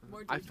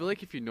 More I feel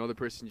like if you know the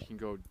person, you can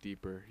go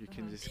deeper. You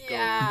can just go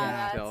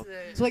Yeah, in detail.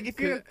 that's it. So like if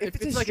you're if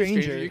it's a like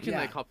stranger, you can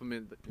yeah. like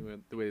compliment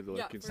the way they look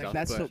Yeah, and for stuff.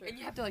 that's but so- And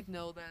you have to like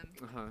know them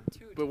uh-huh. too.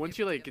 to But once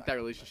be you able to like get that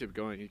relationship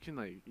going, you can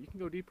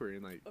go deeper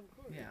and like Of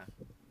course. Yeah,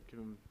 give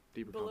them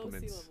deeper Below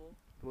compliments. sea level.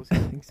 Below sea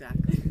level.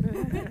 exactly.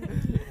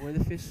 Where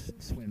the fish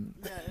swim.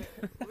 Yeah.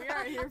 We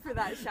aren't here for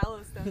that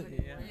shallow stuff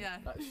anymore. Yeah.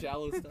 That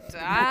shallow stuff.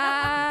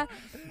 Ah,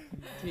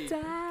 Tea.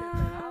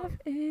 dive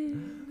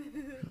in.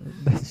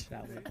 That's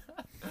shallow.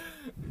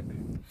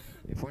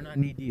 If we're not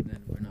knee deep,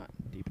 then we're not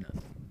deep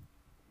enough.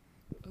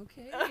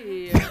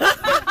 Okay.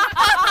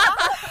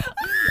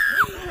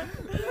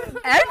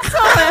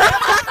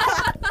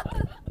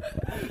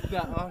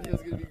 That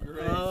audio's gonna be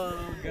great. Oh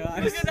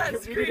gosh. Look at that We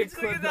need screech, to look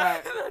clip at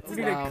that. that. We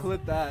need Wow. to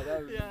clip that.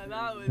 That was Yeah,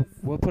 that was.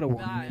 We'll put a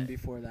warning in That-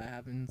 before that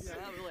happens. Yeah,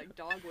 that was like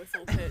dog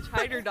whistle pitch.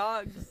 Hide your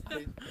dogs.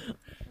 How'd you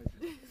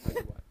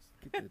watch?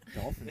 Get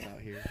the dolphins out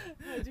here.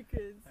 Hide your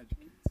kids. How'd you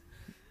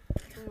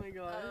kids? Oh my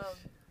gosh.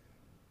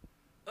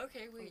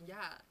 Okay, wait, yeah.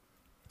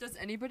 Does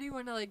anybody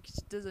want to like?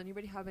 Does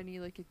anybody have any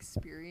like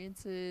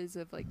experiences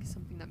of like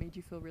something that made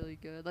you feel really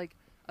good, like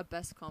a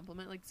best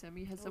compliment? Like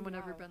Sammy, has Oh, someone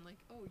ever yeah. been like,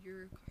 "Oh,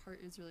 your heart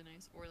is really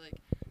nice," or like,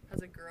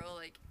 has a girl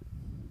like,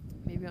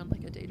 maybe on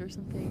like a date or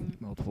something?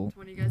 Multiple.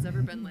 When you guys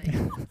ever been like,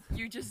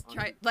 you just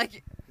try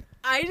like,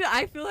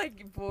 I feel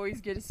like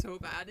boys get so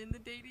bad in the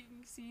dating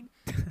scene,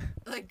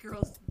 like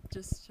girls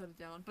just shut it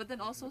down. But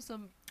then also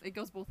it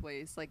goes both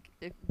ways. Like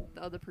if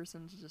the other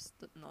person's just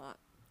not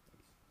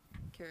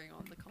carrying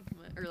on the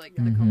compliment or like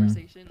the Mhm.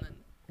 conversation, then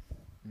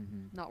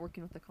Mm-hmm. not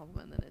working with the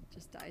compliment, then it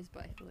just dies.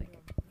 But I feel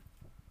like,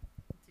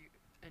 do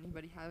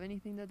anybody have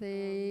anything that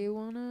they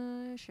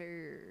wanna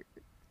share?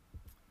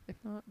 If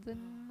not,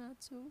 then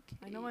that's okay.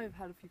 I know I've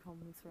had a few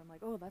compliments where I'm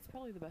like, oh, that's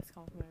probably the best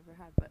compliment I've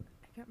ever had, but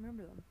I can't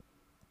remember them.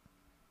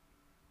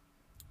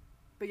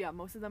 But yeah,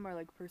 most of them are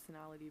like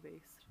personality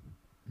based.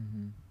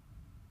 Mm-hmm.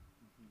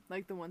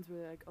 Like the ones where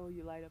they're like, oh,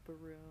 you light up a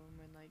room,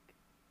 and like,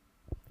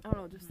 I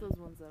don't know, just Mhm. those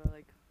ones that are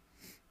like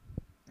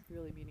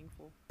really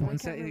meaningful. The I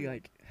ones can't that you remember.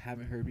 like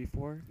haven't heard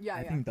before. Yeah,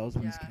 I yeah. think those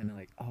ones Yeah. kind of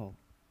like, oh,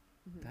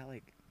 Mhm. that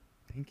like,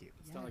 thank you.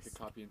 It's not like a Yes.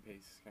 copy and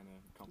paste kind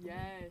of compliment.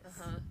 Yes.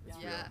 Uh-huh. Yeah.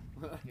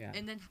 Yeah. Yeah.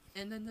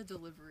 And then the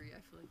delivery, I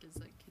feel like is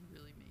like can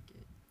really make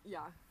it.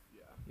 Yeah,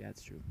 Yeah. Yeah,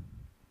 it's true.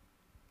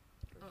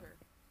 for Oh. sure.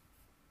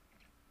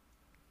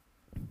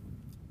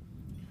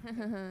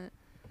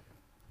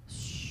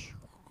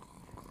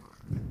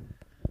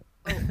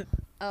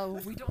 Oh,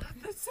 we don't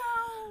have the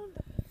sound.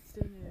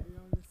 Dang it, we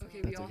don't have the Okay, sound.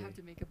 we That's all okay. have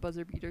to make a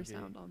buzzer beater Okay.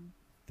 sound on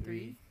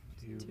 3,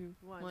 3, 2. 2,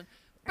 One. 1.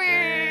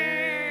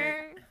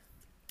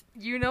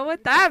 You know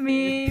what that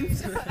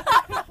means.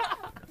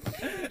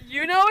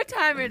 You know what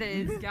time it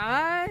is,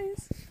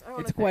 guys. I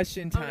wanna It's pick.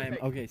 question I'm gonna time.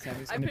 pick. Okay,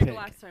 Sammy's I gonna picked pick.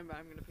 last time, but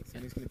I'm gonna pick again.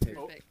 Sammy's gonna pick.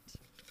 Perfect.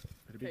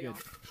 Better be Okay, good.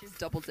 She's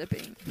double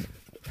dipping.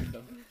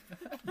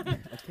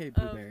 Okay,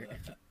 Blueberry.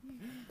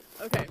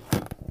 Okay.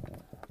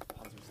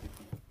 Palms are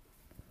sticky.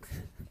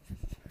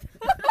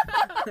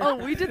 Oh,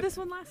 we did this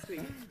one last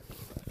week.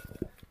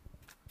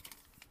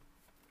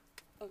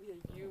 Oh yeah,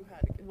 you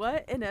had a good.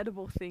 What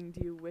inedible thing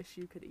do you wish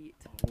you could eat?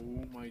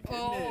 Oh my goodness.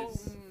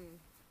 Oh. Mm.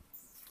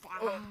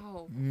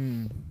 Wow.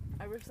 Mm.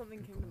 I wish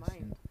something came to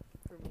mind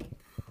for me.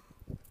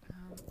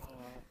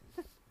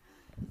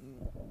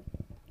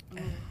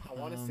 I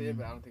want to say it,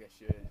 but I don't think I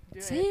should.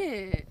 Do Say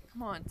it.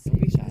 Come on. Say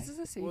Don't be it. shy. This is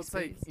a safe Well, it's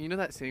like space. you know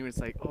that saying where it's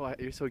like, "Oh,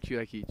 you're so cute,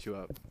 I can eat you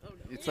up." Oh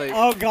no. It's like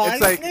Oh God,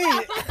 it's like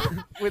Nate.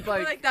 with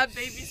like that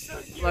baby's so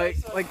cute.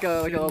 like a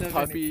You'll little never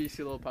puppy. You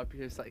see a little puppy.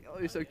 It's like, oh,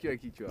 you're so cute. I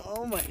keep you up.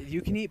 Oh my!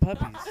 You can eat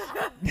puppies.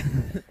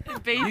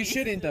 baby. You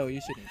shouldn't though. You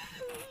shouldn't.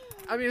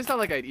 I mean, it's not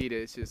like I'd eat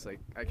it. It's just like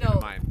I No.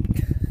 can't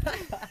mind.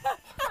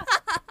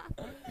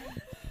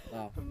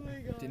 Wow.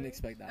 Didn't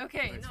expect that.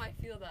 Okay, Nice. no, I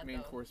feel that Main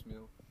though. course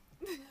meal.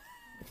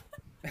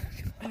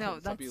 No,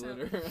 that's Puppy so-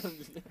 litter.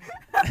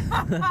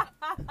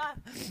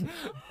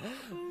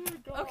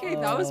 Okay,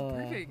 that was Uh,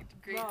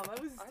 perfect. Great. Wow,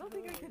 that was. I don't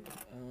think I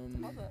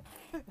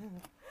could.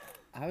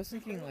 I was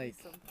thinking like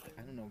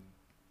I don't know,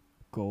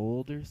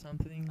 gold or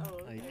something.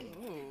 Like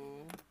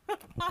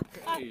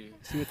Hey.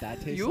 see what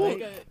that tastes Fuel.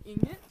 like.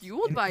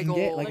 Fueled An by ingot,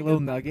 gold. like a little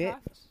nugget.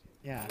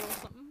 Yeah.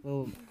 something.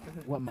 Little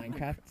what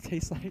Minecraft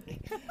tastes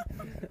like.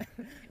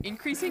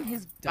 Increasing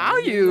his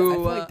Diamond- value. I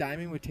feel like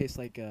diamond would taste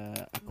like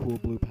a cool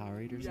blue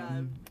Powerade or Yeah.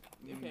 something.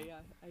 Okay, yeah.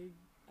 I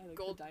like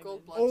gold, the diamond.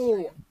 gold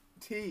bloodstream. Oh,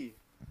 tea.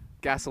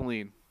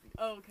 Gasoline.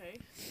 Oh, okay.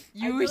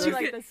 You I wish really you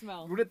like could. the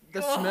smell.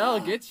 The smell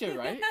gets you,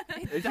 right.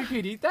 If you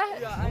could eat that.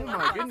 Yeah, I oh like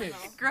my that goodness.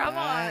 smell. Grandma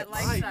That's-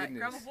 likes My that. goodness.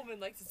 Grandma Woman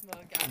likes the smell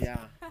of gas. Yeah.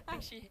 I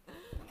think she.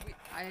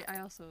 I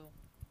also.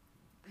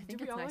 I Do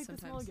think we it's all nice like the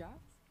smell sometimes. of gas?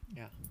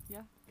 Yeah.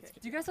 Yeah. Okay.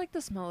 Do you guys like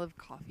the smell of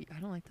coffee? I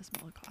don't like the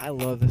smell of coffee. I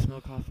love the smell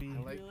of coffee.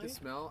 I like Really? the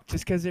smell.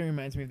 Just 'cause it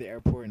reminds me of the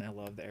airport, and I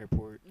love the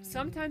airport.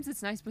 Sometimes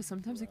it's nice, but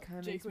sometimes it kind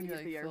of Jake makes would me hate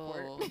like the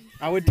airport. full.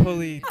 I would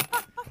totally.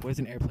 What does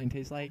an airplane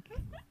taste like?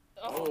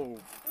 Oh.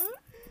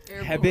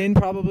 Airport. Heaven,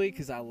 probably,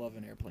 'cause I love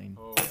an airplane.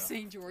 Oh. Yeah.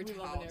 St. George We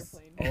love House.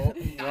 an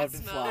airplane. Oh, love to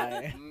smell.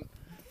 fly.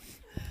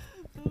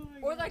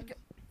 Mm, Or like,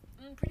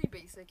 pretty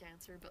basic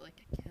answer, but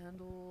like a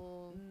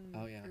candle.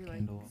 Oh yeah, Or like-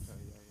 candle, so,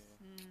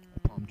 yeah.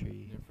 Mm, palm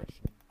tree. They're fresh.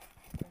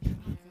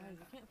 Guys,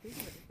 I can't think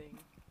of anything.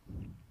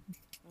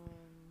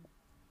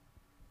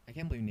 I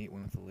can't believe Nate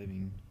went with a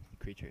living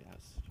creature. That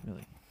was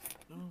really.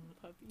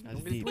 Puppy. That's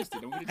Don't get it deep.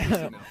 twisted. Don't get it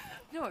twisted now.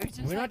 No, it's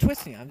just We're like, not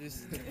twisting. I'm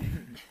just.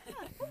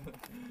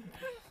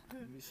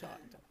 I'm just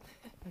shocked.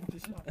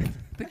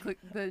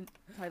 the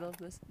title of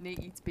this. Nate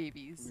eats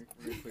babies.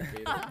 We're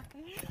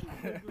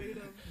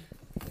clickbaiting.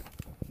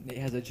 Nate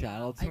has a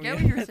child. I so get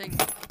we- what you're saying.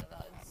 But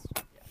that's,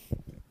 yeah.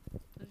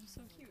 They're just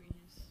so cute.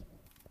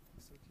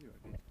 So cute.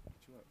 I did put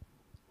you up.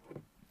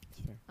 It's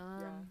fair.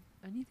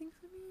 Anything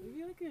for me?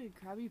 Maybe like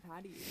a Krabby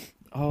Patty.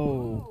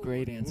 Oh, Ooh.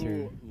 great answer.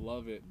 Ooh,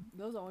 love it.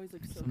 Those always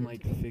look so Some good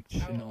like to me.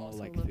 fictional also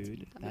like love to food.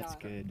 eat that. That's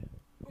Yeah. good.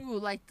 Ooh,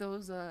 like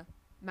those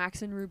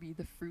Max and Ruby,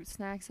 the fruit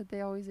snacks that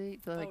they always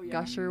ate, the like Oh, yeah.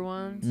 gusher Mm,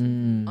 ones.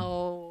 Mm.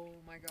 Oh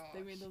my gosh.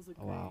 They made those look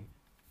Oh, wow.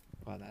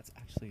 great. Wow, that's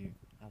actually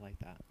I like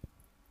that.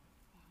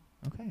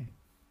 Okay.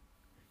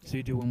 So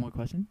you do one more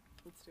question?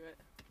 Let's do it.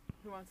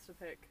 Who wants to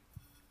pick?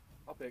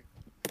 I'll pick.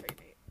 Great,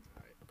 Nate.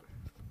 Alright.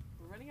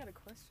 We're running out of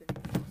questions.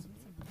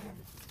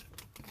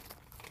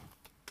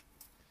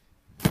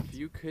 If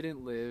you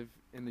couldn't live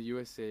in the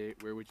USA,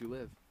 where would you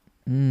live?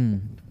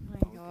 Mm.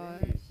 Oh my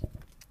gosh.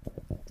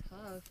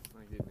 Tough.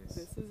 My goodness.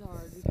 This is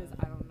hard because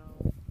I don't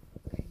know.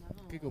 I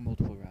know. Could go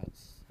multiple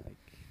routes. Like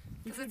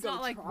Because could it's go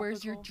not like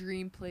where's your tropical.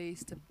 dream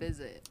place to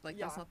visit. Like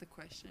that's Yeah. not the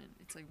question.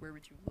 It's like where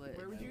would you live?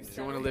 Where would you If you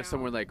settle want to live down?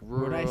 somewhere like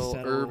Would I rural,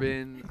 settle-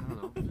 urban, I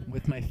don't know.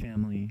 with my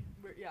family.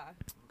 Yeah.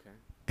 Okay.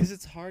 'Cause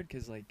it's hard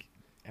 'cause like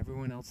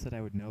everyone else that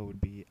I would know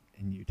would be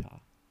in Utah.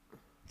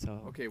 So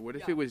Okay, what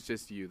if Yeah. it was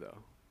just you though?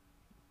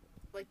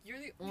 Like you're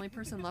the only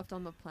person left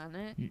on the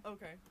planet.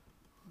 Okay.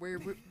 Where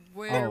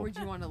Oh. would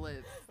you want to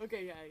live?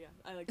 Okay, yeah.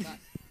 I like that.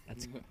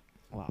 that's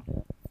wow.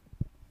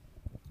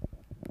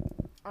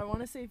 I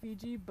want to say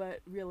Fiji, but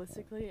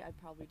realistically, I'd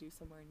probably do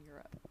somewhere in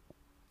Europe.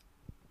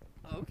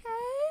 Okay.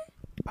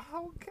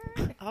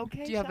 Okay.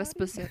 Okay. Do you have a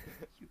specific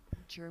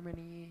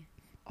Germany?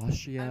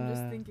 Austria, I'm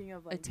just thinking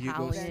of like Italian.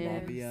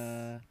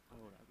 Yugoslavia,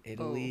 Oh,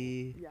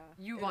 Italy. Yeah.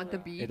 You want the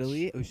Yeah. beach?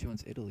 Italy? Oh, she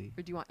wants Italy.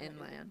 Or do you want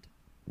inland?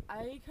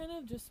 I kind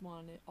of just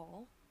want it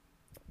all.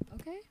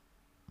 Okay.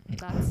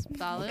 That's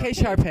valid. Okay,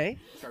 Sharpay.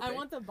 I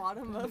want the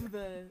bottom of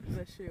the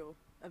shoe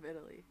of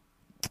Italy.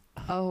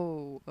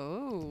 Oh.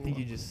 I think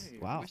you just Hey,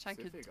 wow. Wish I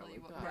could Specific, I tell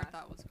you like what that. part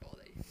that was called.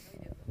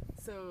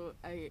 So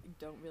I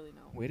don't really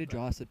know. Way to but-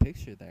 draw us a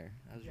picture there.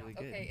 That was Yeah. really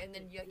good. Okay, and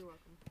then You're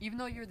welcome. even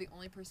though you're the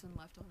only person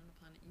left on the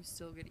planet, you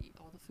still get to eat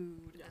all the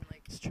food Yeah. and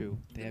like It's true.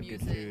 They the have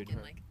music good food.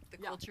 and like the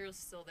Yeah. culture is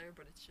still there,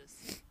 but it's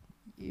just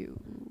you.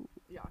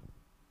 Yeah.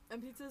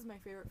 And pizza is my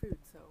favorite food,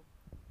 so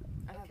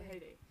I have a Okay.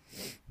 heyday.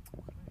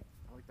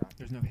 I like that.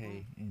 There's no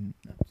hay in.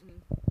 No,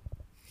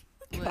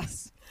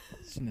 Bliss.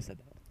 shouldn't have said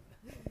that.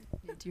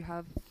 Yeah, do you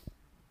have?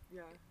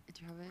 Yeah.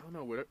 Do you have I it? don't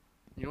know what.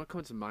 You know what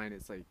comes to mind?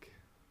 It's like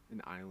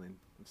an island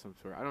of some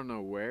sort. I don't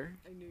know where,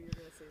 I knew you were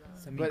gonna say that.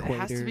 Some but it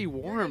has to be equator.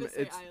 warm. gonna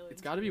say It's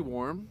island, got to be too.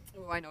 warm.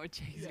 Oh, I know what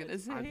Jake's gonna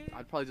Yes. say.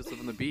 I'd probably just live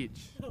on the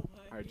beach. All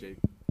right, Jake.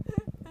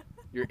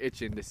 You're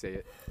itching to say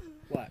it.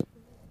 What?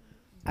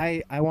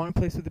 I want a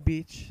place with a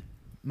beach.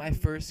 My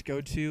first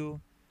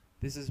go-to.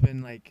 This has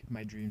been like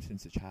my dream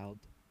since a child.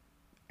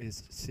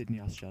 Is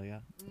Sydney,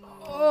 Australia,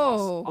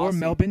 Oh. or Aussie?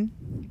 Melbourne,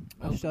 Melbourne,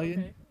 Australian.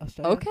 okay.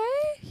 Australia.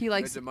 Okay. He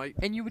likes, Vegemite.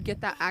 and you would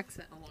get that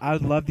accent along. I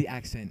would love the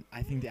accent.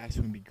 I think the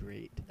accent would be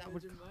great. that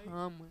would Vegemite.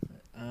 come with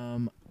it.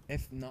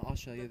 If not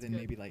Australia, That's then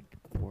good. maybe like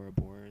Bora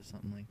Bora or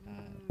something like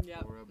that.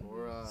 Yeah. Bora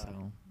Bora.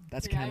 So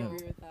that's Yeah, I kind of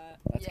agree with that.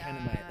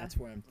 Yeah. that's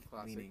where I'm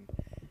Classic. leaning.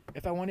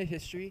 If I wanted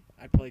history,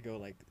 I'd probably go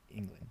like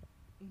England,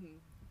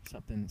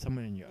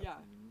 somewhere in Europe. Yeah.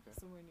 Okay.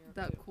 Somewhere in Europe.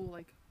 That too. cool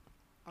like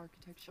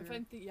architecture. If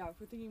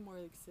we're thinking more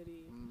like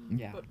city,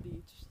 Yeah. but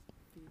beach,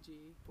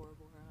 Fiji, Bora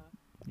Bora.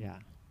 Yeah.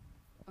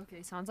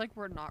 Okay, sounds like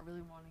we're not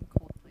really wanting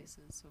cold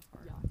places so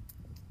far. Yeah.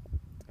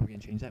 Are we gonna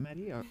change that,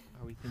 Maddie? Or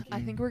are we thinking?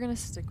 I think we're gonna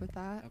stick with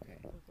that. Okay.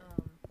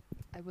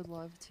 I would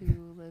love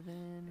to live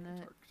in.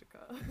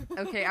 Antarctica.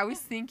 Okay, I was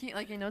thinking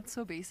like I know it's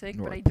so basic,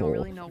 North but I don't Pole.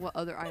 really know what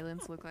other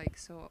islands look like.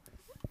 So,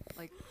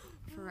 like,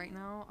 for right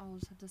now, I'll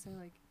just have to say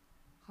like,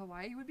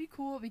 Hawaii would be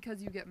cool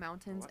because you get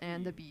mountains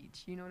and the Hawaii.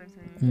 beach. You know what I'm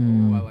saying?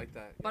 Mm. Oh, I like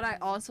that. But yeah. I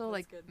also That's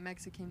like good.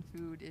 Mexican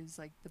food is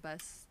like the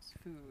best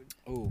food,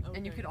 Oh,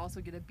 and you Okay. could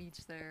also get a beach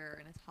there,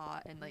 and it's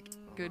hot and like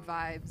Mm. good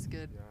vibes,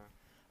 good. Yeah.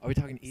 are we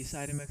talking east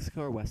side of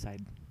Mexico or west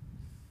side?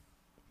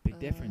 Big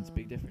difference.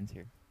 Big Um, difference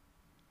here.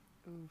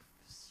 Oof,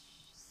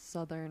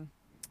 southern.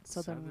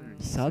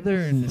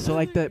 Southern. So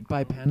like the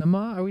by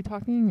Panama, are we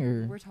talking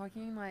or? We're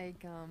talking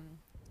like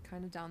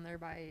kind of down there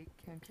by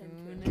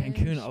Cancun.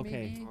 Cancun,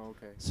 okay. Maybe. Oh,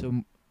 okay.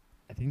 So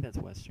I think that's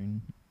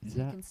western. Is So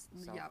you that can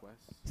yeah,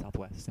 Southwest.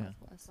 southwest? Yeah.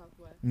 southwest.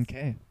 Southwest.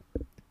 Okay.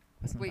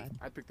 That's not Wait. bad.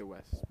 I'd pick the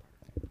west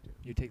part. Too.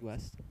 You take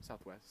west.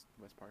 Southwest.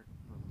 West part.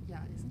 Yeah,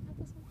 isn't that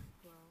the south?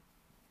 Wow.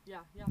 Yeah.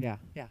 Yeah. Yeah.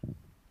 Yeah.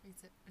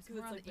 It's 'Cause more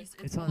it's on like the east.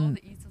 It's It's below on-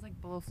 the east. It's like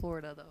below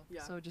Florida though.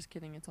 Yeah. So just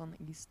kidding. It's on the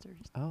east.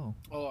 Oh,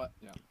 Oh,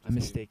 yeah. I'm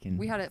mistaken.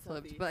 We had it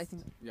flipped, but I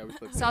think Yeah, we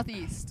flipped it.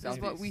 southeast is what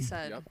Southeast. we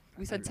said. Yep.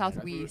 We said That's what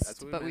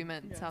southwest, we but we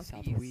meant. meant Yeah.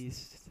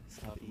 southeast.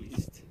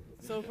 Southeast.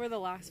 So if we're the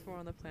last four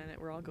on the planet,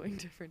 we're all going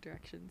different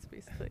directions,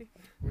 basically.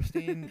 We're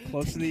staying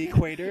close to the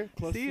equator.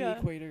 Close See to ya. the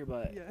equator,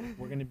 but Yeah.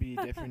 we're gonna be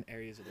different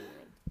areas of the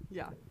world.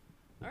 Yeah.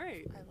 All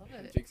right. I love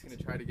it. Jake's gonna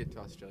try to get to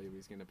Australia, but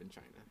he's gonna end up in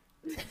China.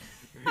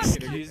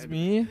 Excuse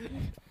me.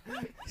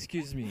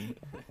 Excuse me.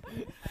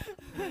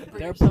 They're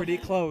British. pretty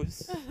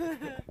close. Oh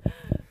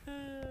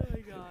my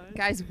god.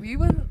 Guys, we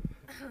would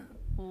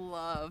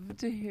love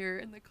to hear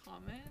in the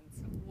comments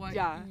what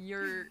Yeah.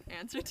 your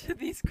answer to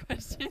these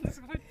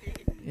questions would be.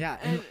 Yeah.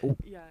 And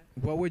Yeah.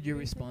 what would your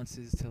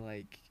responses to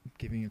like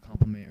giving a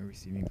compliment or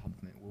receiving a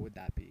compliment? What would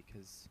that be?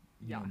 Because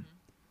Yeah.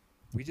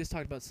 we just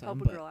talked about some,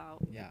 Help a but girl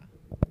out. yeah.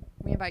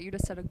 We invite you to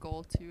set a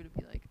goal too, to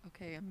be like,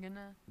 okay, I'm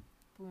gonna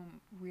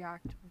boom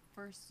react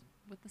first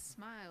with a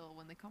smile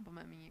when they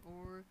compliment me,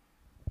 or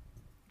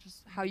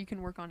just how you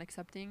can work on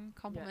accepting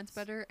compliments Yes.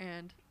 better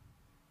and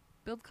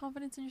build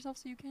confidence in yourself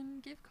so you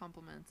can give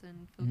compliments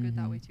and feel good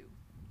that way Mhm. too.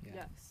 Yeah.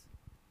 Yes.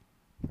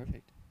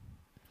 Perfect.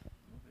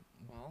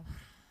 Well,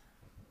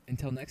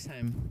 until next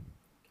time.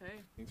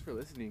 Okay. Thanks for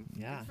listening.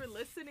 Yeah. Thanks for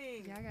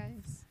listening. Yeah,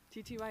 guys.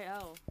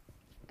 TTYL.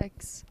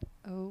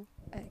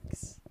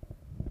 XOX.